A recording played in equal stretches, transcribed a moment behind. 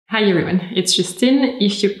Hi everyone, it's Justine.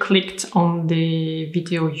 If you clicked on the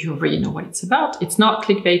video, you already know what it's about. It's not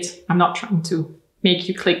clickbait. I'm not trying to make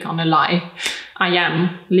you click on a lie. I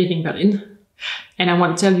am leaving Berlin and I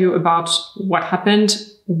want to tell you about what happened,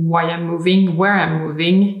 why I'm moving, where I'm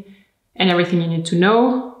moving, and everything you need to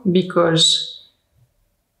know because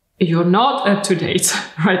you're not up to date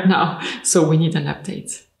right now. So we need an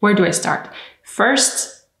update. Where do I start?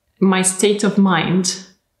 First, my state of mind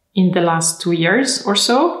in the last 2 years or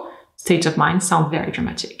so. State of mind sounds very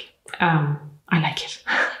dramatic. I like it.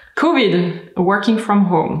 COVID, working from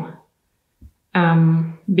home,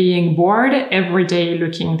 being bored every day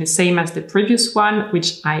looking the same as the previous one,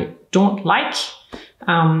 which I don't like.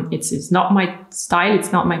 It's not my style.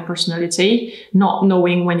 It's not my personality. Not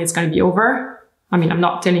knowing when it's going to be over. I mean, I'm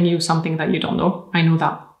not telling you something that you don't know. I know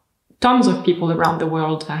that tons of people around the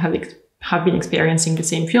world have been experiencing the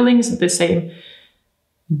same feelings, the same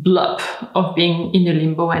blub of being in a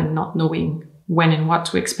limbo and not knowing when and what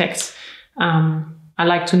to expect. I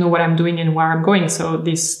like to know what I'm doing and where I'm going. So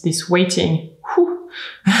this waiting,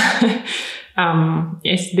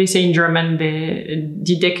 yes, they say in German,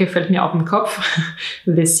 die Decke fällt mir auf den Kopf.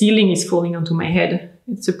 The ceiling is falling onto my head.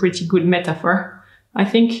 It's a pretty good metaphor, I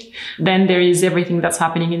think. Then there is everything that's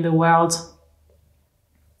happening in the world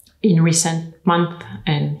in recent months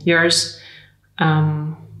and years,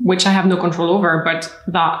 which I have no control over, but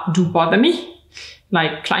that do bother me,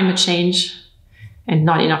 like climate change, and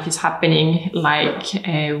not enough is happening, like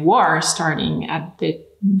a war starting at the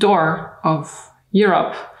door of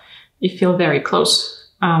Europe. It feels very close.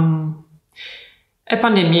 A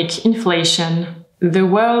pandemic, inflation, the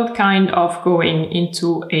world kind of going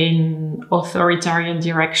into an authoritarian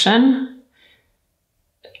direction.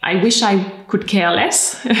 I wish I could care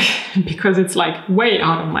less because it's like way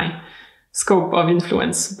out of my scope of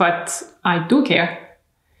influence, but I do care.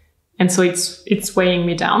 And so it's weighing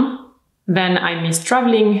me down. Then I missed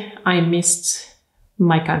traveling. I missed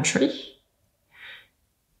my country,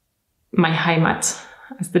 my Heimat,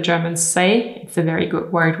 as the Germans say. It's a very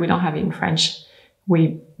good word. We don't have it in French.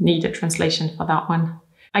 We need a translation for that one.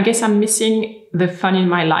 I guess I'm missing the fun in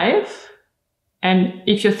my life. And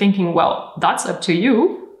if you're thinking, well, that's up to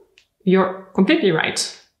you, you're completely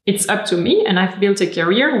right. It's up to me, and I've built a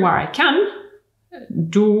career where I can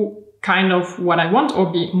do kind of what I want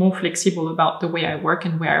or be more flexible about the way I work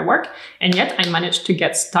and where I work. And yet I managed to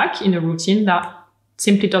get stuck in a routine that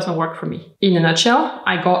simply doesn't work for me. In a nutshell,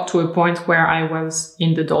 I got to a point where I was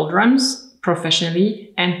in the doldrums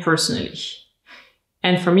professionally and personally.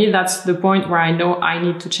 And for me, that's the point where I know I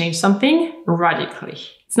need to change something radically.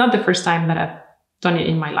 It's not the first time that I've done it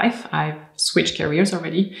in my life. I've switched careers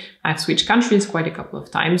already. I've switched countries quite a couple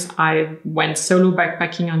of times. I went solo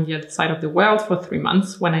backpacking on the other side of the world for 3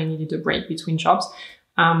 months when I needed a break between jobs.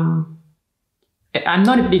 I'm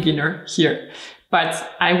not a beginner here, but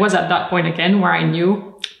I was at that point again where I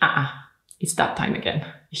knew, it's that time again,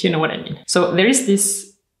 if you know what I mean. So there is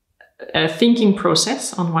this thinking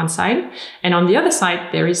process on one side, and on the other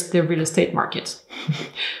side, there is the real estate market.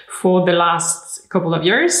 For the last couple of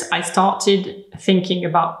years, I started thinking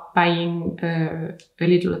about buying a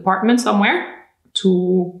little apartment somewhere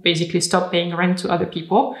to basically stop paying rent to other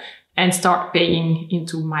people and start paying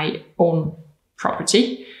into my own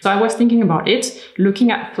property. So I was thinking about it,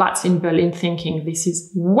 looking at flats in Berlin, thinking this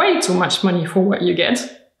is way too much money for what you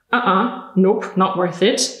get. Nope, not worth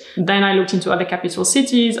it. Then I looked into other capital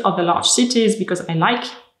cities, other large cities, because I like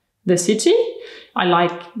the city. I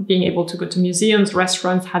like being able to go to museums,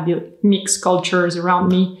 restaurants, have the mixed cultures around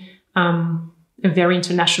me. A very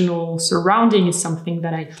international surrounding is something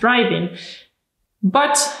that I thrive in.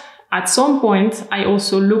 But at some point, I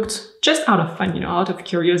also looked just out of fun, out of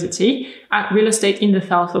curiosity, at real estate in the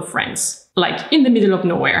south of France, like in the middle of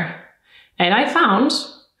nowhere. And I found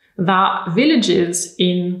that villages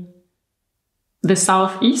in the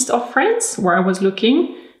southeast of France, where I was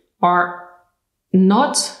looking, are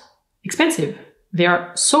not expensive. They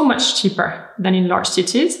are so much cheaper than in large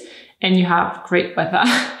cities, and you have great weather.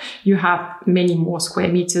 You have many more square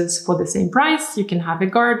meters for the same price. You can have a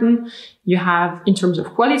garden. You have, in terms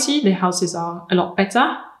of quality, the houses are a lot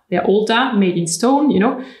better. They're older, made in stone,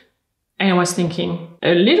 And I was thinking,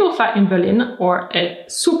 a little flat in Berlin or a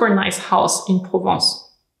super nice house in Provence.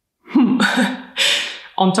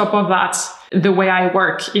 On top of that, the way I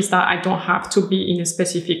work is that I don't have to be in a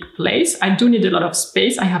specific place. I do need a lot of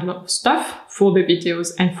space. I have a lot of stuff for the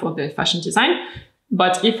videos and for the fashion design.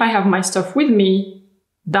 But if I have my stuff with me,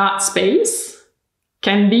 that space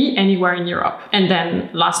can be anywhere in Europe. And then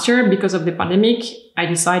last year, because of the pandemic, I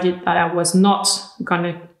decided that I was not going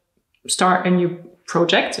to start a new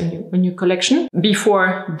project, a new collection,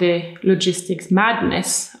 before the logistics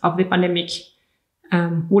madness of the pandemic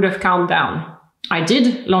would have calmed down. I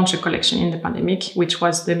did launch a collection in the pandemic, which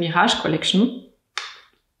was the Mirage collection.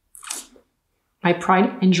 I pride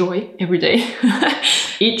and joy every day.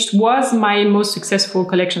 It was my most successful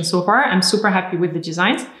collection so far. I'm super happy with the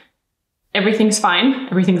designs. Everything's fine.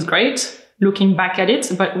 Everything's great looking back at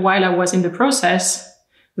it. But while I was in the process,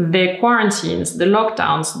 the quarantines, the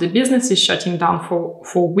lockdowns, the businesses shutting down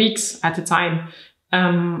for weeks at a time,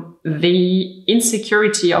 the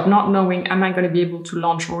insecurity of not knowing, am I going to be able to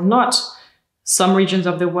launch or not? Some regions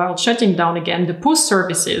of the world shutting down again, the post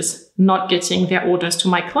services not getting their orders to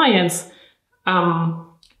my clients.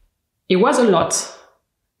 It was a lot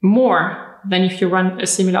more than if you run a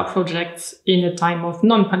similar project in a time of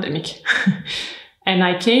non-pandemic. And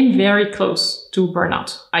I came very close to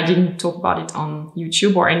burnout. I didn't talk about it on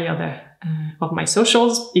YouTube or any other of my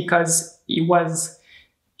socials because it was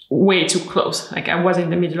way too close. Like I was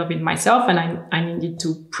in the middle of it myself and I needed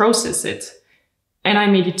to process it. And I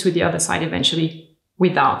made it to the other side eventually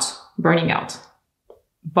without burning out.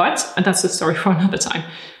 But, and that's a story for another time.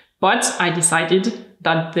 But I decided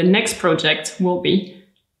that the next project will be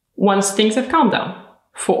once things have calmed down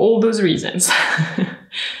for all those reasons.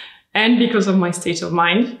 And because of my state of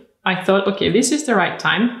mind, I thought, okay, this is the right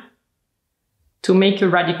time to make a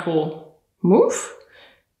radical move.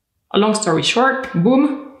 A long story short,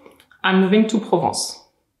 boom, I'm moving to Provence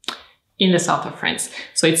in the south of France.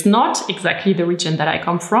 So it's not exactly the region that I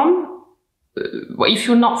come from. If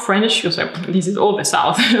you're not French, you'll say, this is all the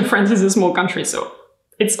south. France is a small country, so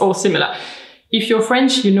it's all similar. If you're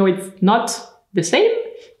French, you know it's not the same,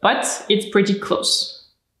 but it's pretty close.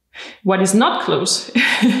 What is not close,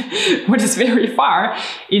 what is very far,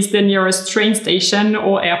 is the nearest train station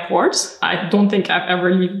or airport. I don't think I've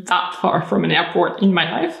ever lived that far from an airport in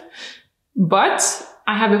my life. But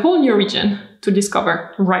I have a whole new region to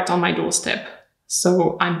discover right on my doorstep.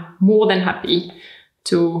 So I'm more than happy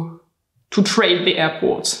to trade the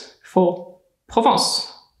airport for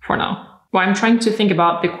Provence for now. Well, I'm trying to think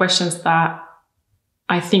about the questions that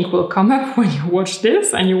I think will come up when you watch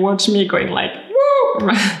this and you watch me going like, woo,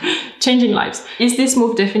 changing lives. Is this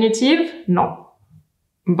move definitive? No.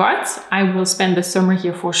 But I will spend the summer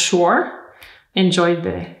here for sure. Enjoy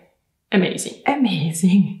the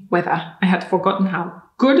amazing weather. I had forgotten how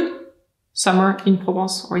good summer in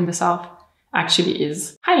Provence or in the south actually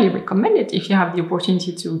is. Highly recommended if you have the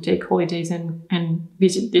opportunity to take holidays and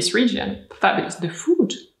visit this region. Fabulous. The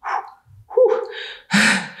food.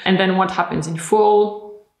 And then what happens in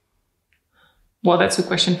fall? Well, that's a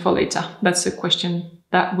question for later. That's a question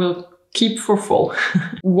that we'll keep for fall.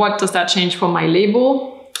 What does that change for my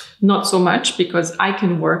label? Not so much, because I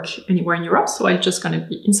can work anywhere in Europe. So I'm just going to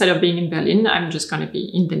be, instead of being in Berlin, I'm just going to be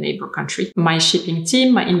in the neighbor country. My shipping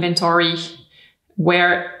team, my inventory,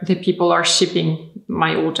 where the people are shipping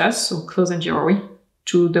my orders, so clothes and jewelry,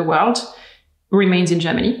 to the world, remains in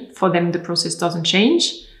Germany. For them, the process doesn't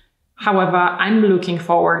change. However, I'm looking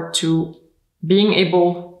forward to being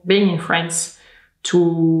in France,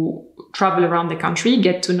 to travel around the country,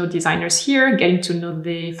 get to know designers here, getting to know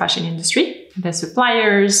the fashion industry, the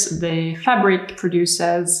suppliers, the fabric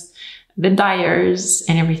producers, the dyers,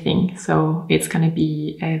 and everything. So it's going to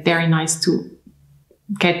be very nice to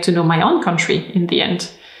get to know my own country in the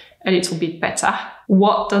end a little bit better.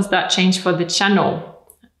 What does that change for the channel?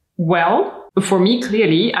 Well, for me,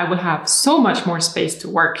 clearly, I will have so much more space to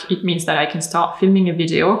work. It means that I can start filming a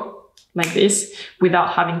video like this without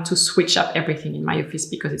having to switch up everything in my office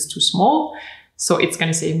because it's too small. So it's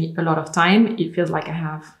going to save me a lot of time. It feels like I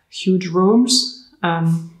have huge rooms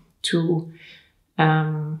to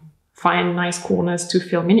find nice corners to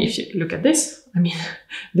film in. If you look at this, I mean,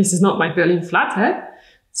 this is not my Berlin flat, eh?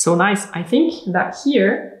 So nice. I think that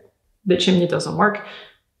here, the chimney doesn't work.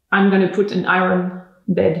 I'm going to put an iron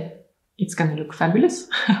bed. It's going to look fabulous.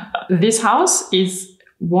 This house is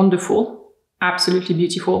wonderful, absolutely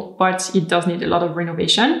beautiful, but it does need a lot of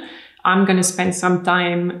renovation. I'm going to spend some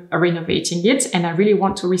time renovating it, and I really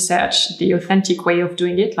want to research the authentic way of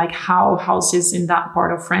doing it, like how houses in that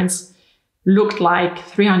part of France looked like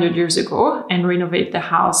 300 years ago, and renovate the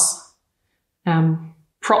house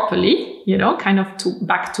properly, you know, kind of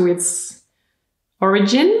back to its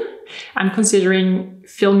origin. I'm considering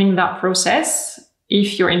filming that process.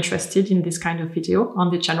 If you're interested in this kind of video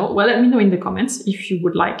on the channel, well, let me know in the comments if you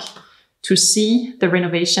would like to see the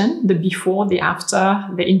renovation, the before, the after,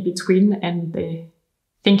 the in-between, and the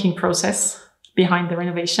thinking process behind the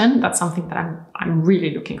renovation. That's something that I'm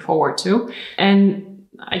really looking forward to. And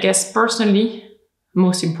I guess personally,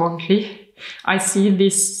 most importantly, I see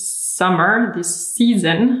this summer, this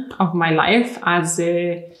season of my life as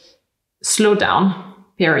a slowdown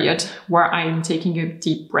period where I'm taking a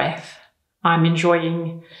deep breath. I'm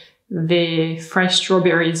enjoying the fresh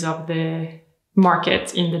strawberries of the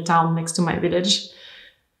market in the town next to my village,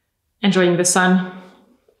 enjoying the sun.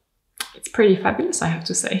 It's pretty fabulous, I have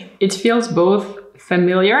to say. It feels both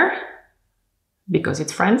familiar because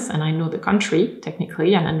it's France and I know the country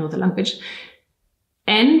technically and I know the language,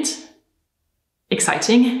 and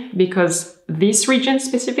exciting because this region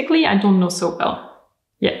specifically I don't know so well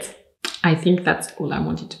yet. I think that's all I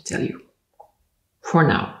wanted to tell you for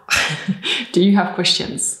now. Do you have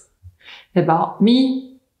questions about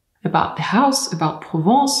me, about the house, about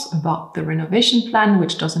Provence, about the renovation plan,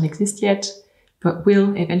 which doesn't exist yet, but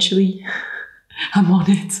will eventually? I'm on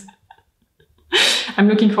it. I'm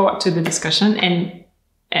looking forward to the discussion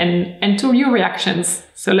and to your reactions.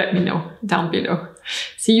 So let me know down below.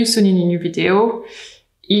 See you soon in a new video.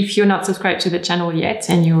 If you're not subscribed to the channel yet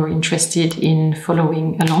and you're interested in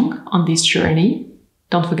following along on this journey,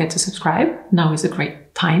 don't forget to subscribe. Now is a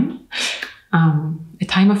great time. A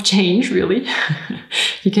time of change, really.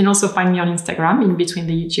 You can also find me on Instagram in between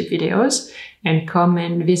the YouTube videos and come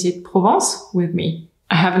and visit Provence with me.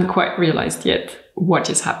 I haven't quite realized yet what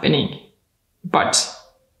is happening, but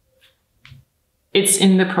it's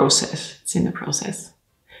in the process. It's in the process.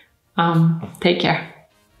 Take care.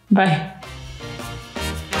 Bye.